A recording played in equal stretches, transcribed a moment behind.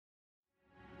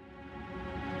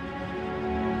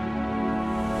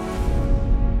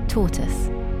Tortoise.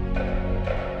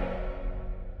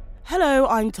 Hello,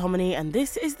 I'm Tomini, and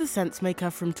this is The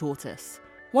Sensemaker from Tortoise.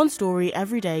 One story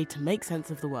every day to make sense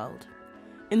of the world.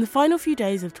 In the final few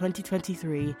days of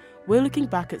 2023, we're looking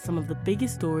back at some of the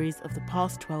biggest stories of the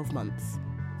past 12 months.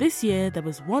 This year, there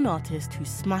was one artist who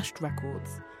smashed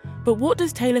records. But what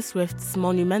does Taylor Swift's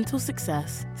monumental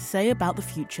success say about the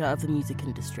future of the music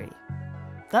industry?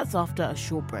 That's after a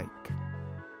short break.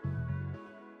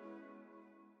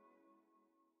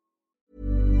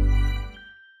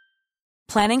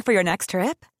 Planning for your next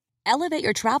trip? Elevate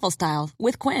your travel style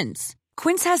with Quince.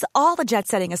 Quince has all the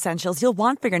jet-setting essentials you'll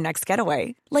want for your next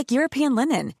getaway, like European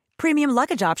linen, premium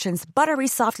luggage options, buttery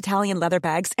soft Italian leather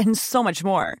bags, and so much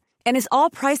more. And is all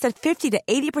priced at 50 to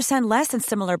 80% less than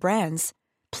similar brands.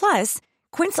 Plus,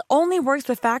 Quince only works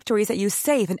with factories that use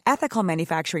safe and ethical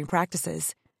manufacturing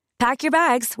practices. Pack your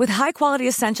bags with high-quality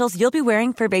essentials you'll be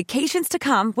wearing for vacations to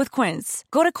come with Quince.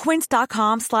 Go to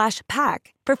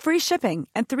quince.com/pack for free shipping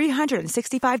and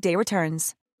 365-day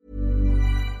returns.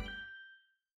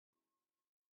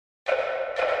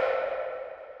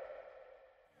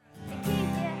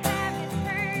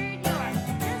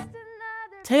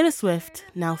 Taylor Swift,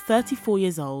 now 34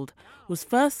 years old, was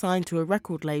first signed to a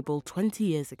record label 20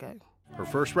 years ago. Her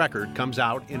first record comes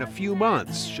out in a few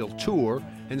months. She'll tour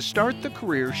and start the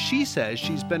career she says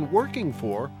she's been working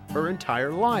for her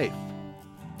entire life.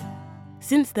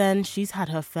 Since then, she's had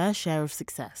her fair share of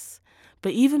success.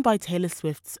 But even by Taylor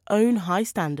Swift's own high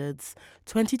standards,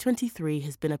 2023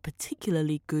 has been a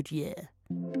particularly good year.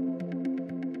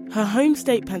 Her home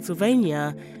state,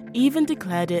 Pennsylvania, even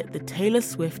declared it the Taylor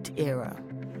Swift era.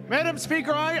 Madam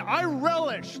Speaker, I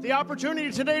relish the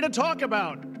opportunity today to talk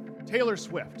about Taylor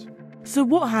Swift. So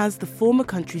what has the former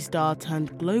country star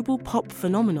turned global pop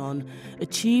phenomenon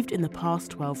achieved in the past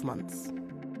 12 months?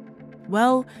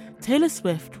 Well, Taylor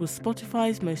Swift was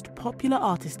Spotify's most popular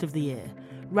artist of the year,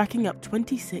 racking up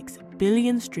 26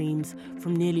 billion streams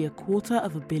from nearly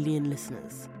 250 million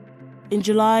listeners. In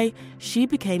July, she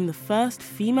became the first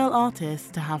female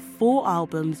artist to have 4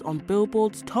 albums on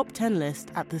Billboard's top 10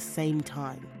 list at the same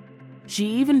time. She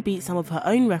even beat some of her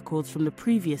own records from the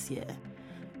previous year.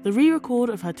 The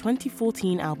re-record of her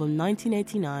 2014 album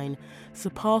 1989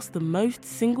 surpassed the most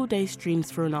single-day streams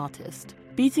for an artist,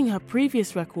 beating her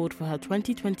previous record for her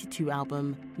 2022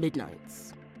 album,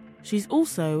 Midnights. She's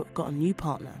also got a new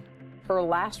partner. Her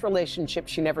last relationship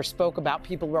she never spoke about.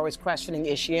 People were always questioning,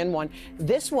 is she in one?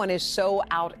 This one is so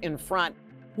out in front.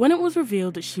 When it was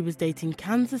revealed that she was dating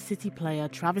Kansas City player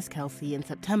Travis Kelce in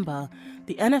September,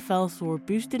 the NFL saw a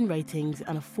boost in ratings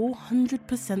and a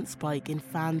 400% spike in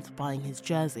fans buying his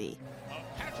jersey.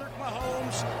 Patrick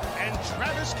Mahomes and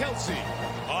Travis Kelce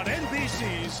on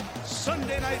NBC's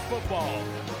Sunday Night Football.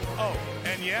 Oh,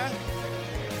 and yeah,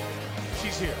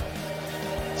 she's here.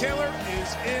 Taylor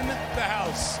is in the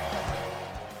house.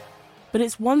 But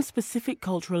it's one specific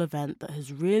cultural event that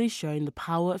has really shown the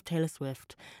power of Taylor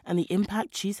Swift and the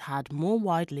impact she's had more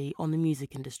widely on the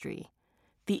music industry: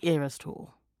 the Eras Tour.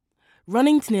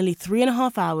 Running to nearly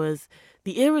 3.5 hours,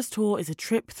 the Eras Tour is a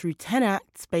trip through 10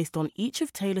 acts based on each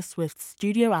of Taylor Swift's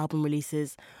studio album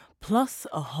releases, plus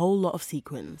a whole lot of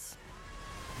sequins.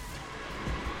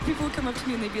 People would come up to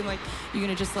me and they'd be like, "You're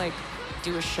gonna just like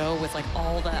do a show with like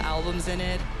all the albums in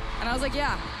it?" And I was like,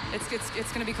 "Yeah, it's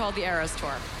gonna be called the Eras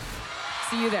Tour.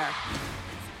 See you there."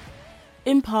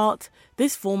 In part,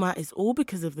 this format is all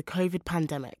because of the COVID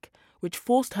pandemic, which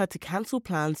forced her to cancel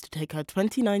plans to take her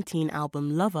 2019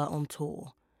 album Lover on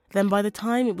tour. Then by the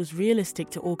time it was realistic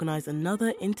to organise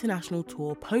another international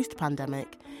tour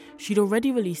post-pandemic, she'd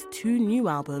already released 2 new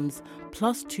albums,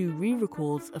 plus 2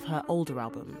 re-records of her older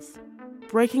albums.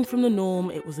 Breaking from the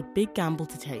norm, it was a big gamble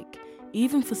to take,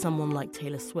 even for someone like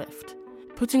Taylor Swift.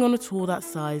 Putting on a tour that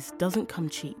size doesn't come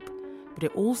cheap, but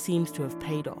it all seems to have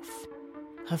paid off.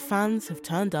 Her fans have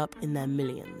turned up in their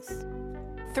millions.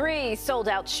 3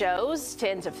 sold-out shows,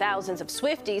 tens of thousands of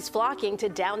Swifties flocking to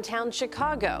downtown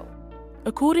Chicago.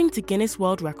 According to Guinness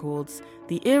World Records,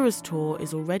 the Eras Tour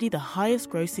is already the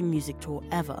highest-grossing music tour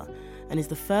ever and is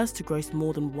the first to gross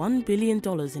more than $1 billion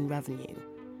in revenue.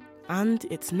 And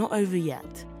it's not over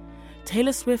yet.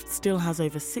 Taylor Swift still has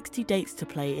over 60 dates to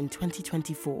play in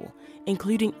 2024,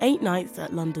 including 8 nights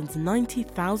at London's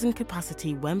 90,000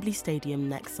 capacity Wembley Stadium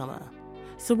next summer.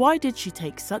 So why did she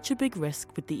take such a big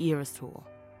risk with the Eras Tour?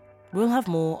 We'll have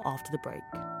more after the break.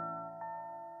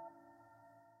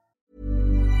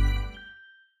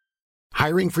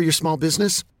 Hiring for your small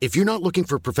business? If you're not looking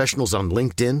for professionals on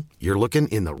LinkedIn, you're looking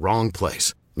in the wrong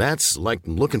place. That's like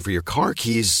looking for your car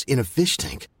keys in a fish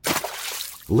tank.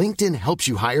 LinkedIn helps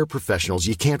you hire professionals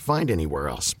you can't find anywhere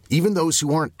else, even those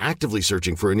who aren't actively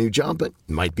searching for a new job but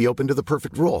might be open to the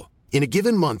perfect role. In a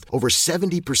given month, over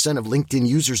 70% of LinkedIn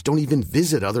users don't even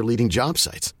visit other leading job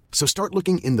sites. So start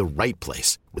looking in the right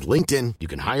place. With LinkedIn, you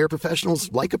can hire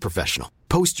professionals like a professional.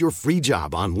 Post your free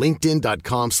job on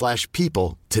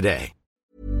linkedin.com/people today.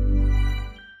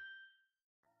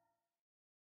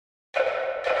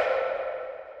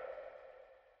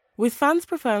 With fans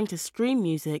preferring to stream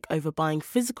music over buying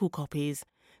physical copies,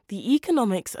 the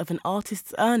economics of an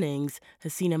artist's earnings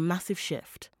has seen a massive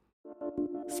shift.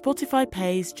 Spotify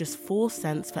pays just 4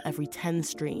 cents for every 10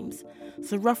 streams,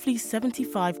 so roughly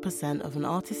 75% of an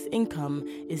artist's income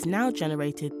is now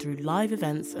generated through live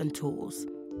events and tours.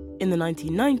 In the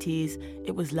 1990s,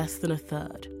 it was less than a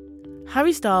third.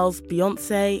 Harry Styles,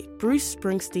 Beyoncé, Bruce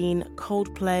Springsteen,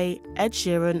 Coldplay, Ed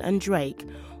Sheeran and Drake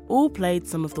all played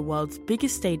some of the world's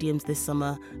biggest stadiums this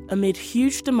summer amid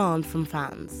huge demand from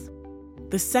fans.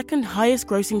 The second highest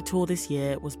grossing tour this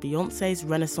year was Beyoncé's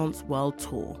Renaissance World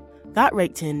Tour. That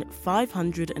raked in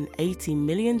 $580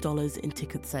 million in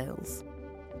ticket sales.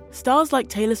 Stars like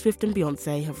Taylor Swift and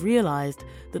Beyoncé have realised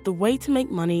that the way to make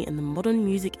money in the modern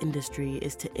music industry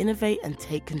is to innovate and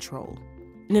take control.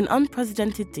 In an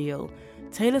unprecedented deal,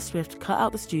 Taylor Swift cut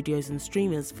out the studios and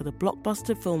streamers for the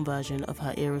blockbuster film version of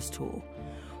her Eras Tour,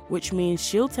 which means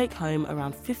she'll take home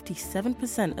around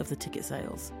 57% of the ticket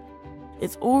sales.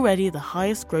 It's already the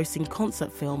highest grossing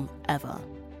concert film ever.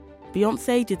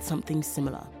 Beyoncé did something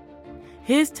similar.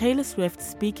 Here's Taylor Swift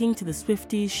speaking to the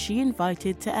Swifties she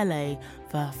invited to LA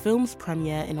for her film's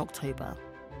premiere in October.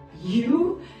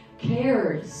 You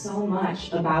cared so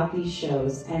much about these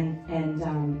shows, and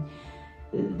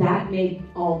that made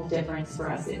all the difference for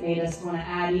us. It made us want to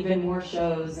add even more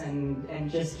shows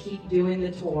and just keep doing the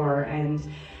tour. And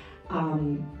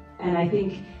I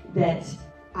think that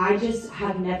I just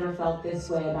have never felt this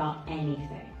way about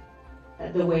anything.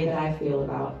 The way that I feel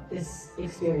about this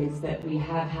experience that we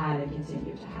have had and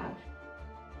continue to have.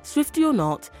 Swiftie or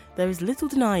not, there is little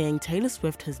denying Taylor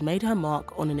Swift has made her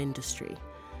mark on an industry,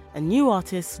 and new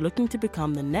artists looking to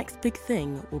become the next big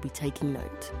thing will be taking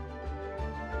note.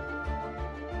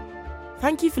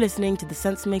 Thank you for listening to The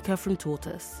Sensemaker from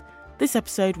Tortoise. This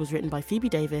episode was written by Phoebe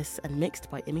Davis and mixed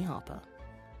by Imi Harper.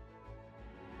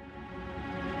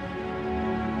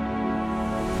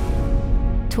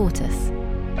 Tortoise.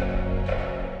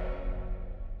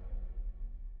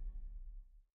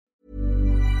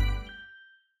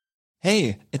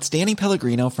 Hey, it's Danny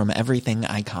Pellegrino from Everything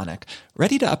Iconic.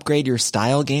 Ready to upgrade your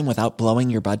style game without blowing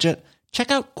your budget?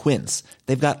 Check out Quince.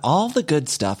 They've got all the good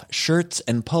stuff, shirts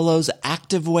and polos,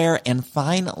 activewear, and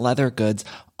fine leather goods,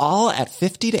 all at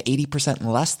 50 to 80%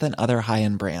 less than other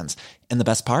high-end brands. And the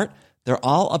best part? They're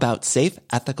all about safe,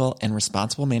 ethical, and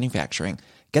responsible manufacturing.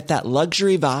 Get that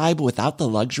luxury vibe without the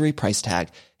luxury price tag.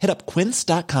 Hit up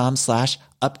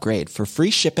quince.com/upgrade for free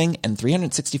shipping and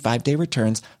 365-day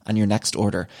returns on your next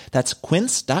order. That's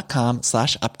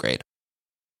quince.com/upgrade.